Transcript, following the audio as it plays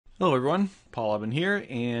Hello everyone, Paul Ubben here,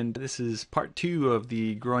 and this is part 2 of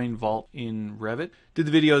the Groin Vault in Revit. Did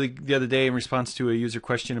the video the other day in response to a user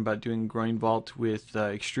question about doing Groin Vault with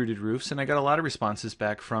extruded roofs, and I got a lot of responses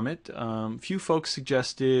back from it. Few folks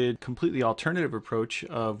suggested completely alternative approach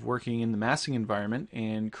of working in the massing environment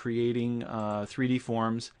and creating 3D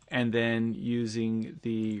forms and then using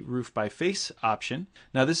the roof by face option.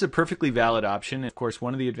 Now this is a perfectly valid option. Of course,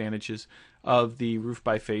 one of the advantages of the roof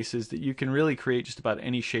by face is that you can really create just about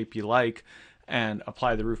any shape you like and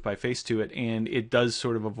apply the roof by face to it, and it does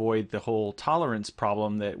sort of avoid the whole tolerance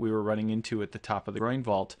problem that we were running into at the top of the groin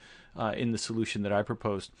vault in the solution that I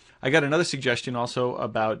proposed. I got another suggestion also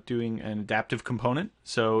about doing an adaptive component.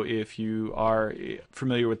 So if you are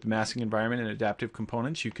familiar with the massing environment and adaptive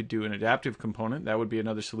components, you could do an adaptive component. That would be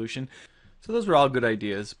another solution. So those were all good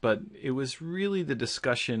ideas, but it was really the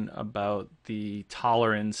discussion about the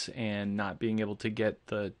tolerance and not being able to get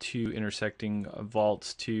the two intersecting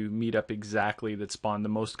vaults to meet up exactly that spawned the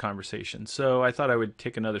most conversation. So I thought I would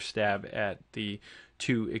take another stab at the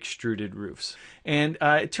two extruded roofs. And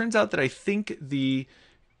it turns out that I think the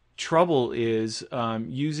trouble is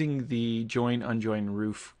using the join unjoin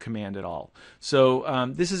roof command at all.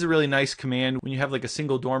 So this is a really nice command when you have like a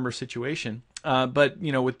single dormer situation. But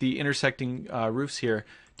you know, with the intersecting roofs here,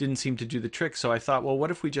 didn't seem to do the trick. So I thought, well,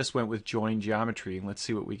 what if we just went with join geometry and let's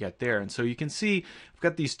see what we get there. And so you can see I've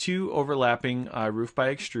got these two overlapping roof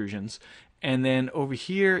by extrusions. And then over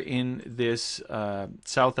here in this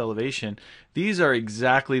south elevation, these are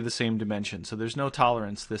exactly the same dimension. So there's no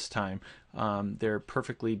tolerance this time. They're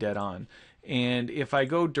perfectly dead on. And if I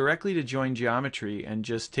go directly to join geometry and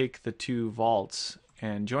just take the two vaults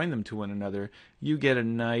and join them to one another, you get a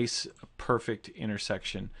nice, perfect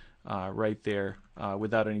intersection right there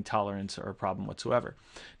without any tolerance or problem whatsoever.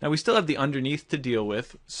 Now we still have the underneath to deal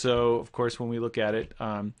with. So of course when we look at it,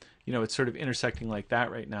 you know, it's sort of intersecting like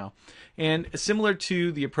that right now. And similar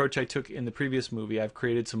to the approach I took in the previous movie, I've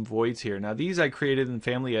created some voids here. Now these I created in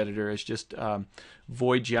Family Editor as just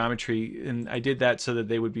void geometry, and I did that so that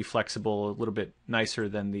they would be flexible a little bit nicer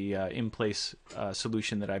than the in-place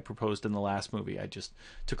solution that I proposed in the last movie. I just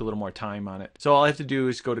took a little more time on it. So all I have to do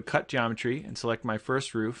is go to Cut Geometry and select my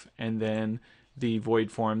first roof, and then the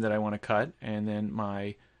void form that I want to cut, and then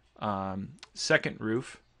my second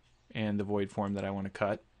roof and the void form that I want to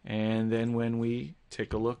cut. And then when we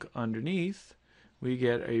take a look underneath, we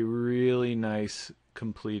get a really nice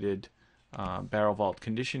completed barrel vault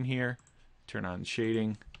condition here. Turn on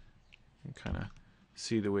shading and kind of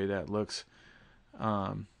see the way that looks.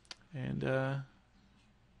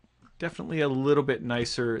 Definitely a little bit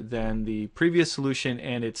nicer than the previous solution,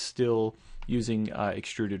 and it's still using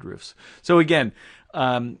extruded roofs. So again,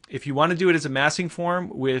 if you want to do it as a massing form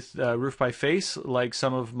with roof by face, like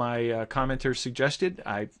some of my commenters suggested,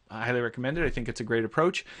 I highly recommend it. I think it's a great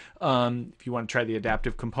approach. If you want to try the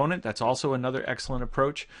adaptive component, that's also another excellent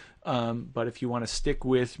approach. But if you want to stick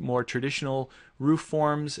with more traditional roof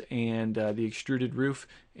forms and the extruded roof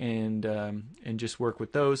and just work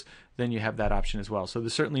with those, then you have that option as well. So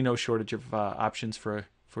there's certainly no shortage of options for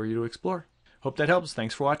you to explore. Hope that helps.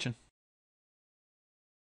 Thanks for watching.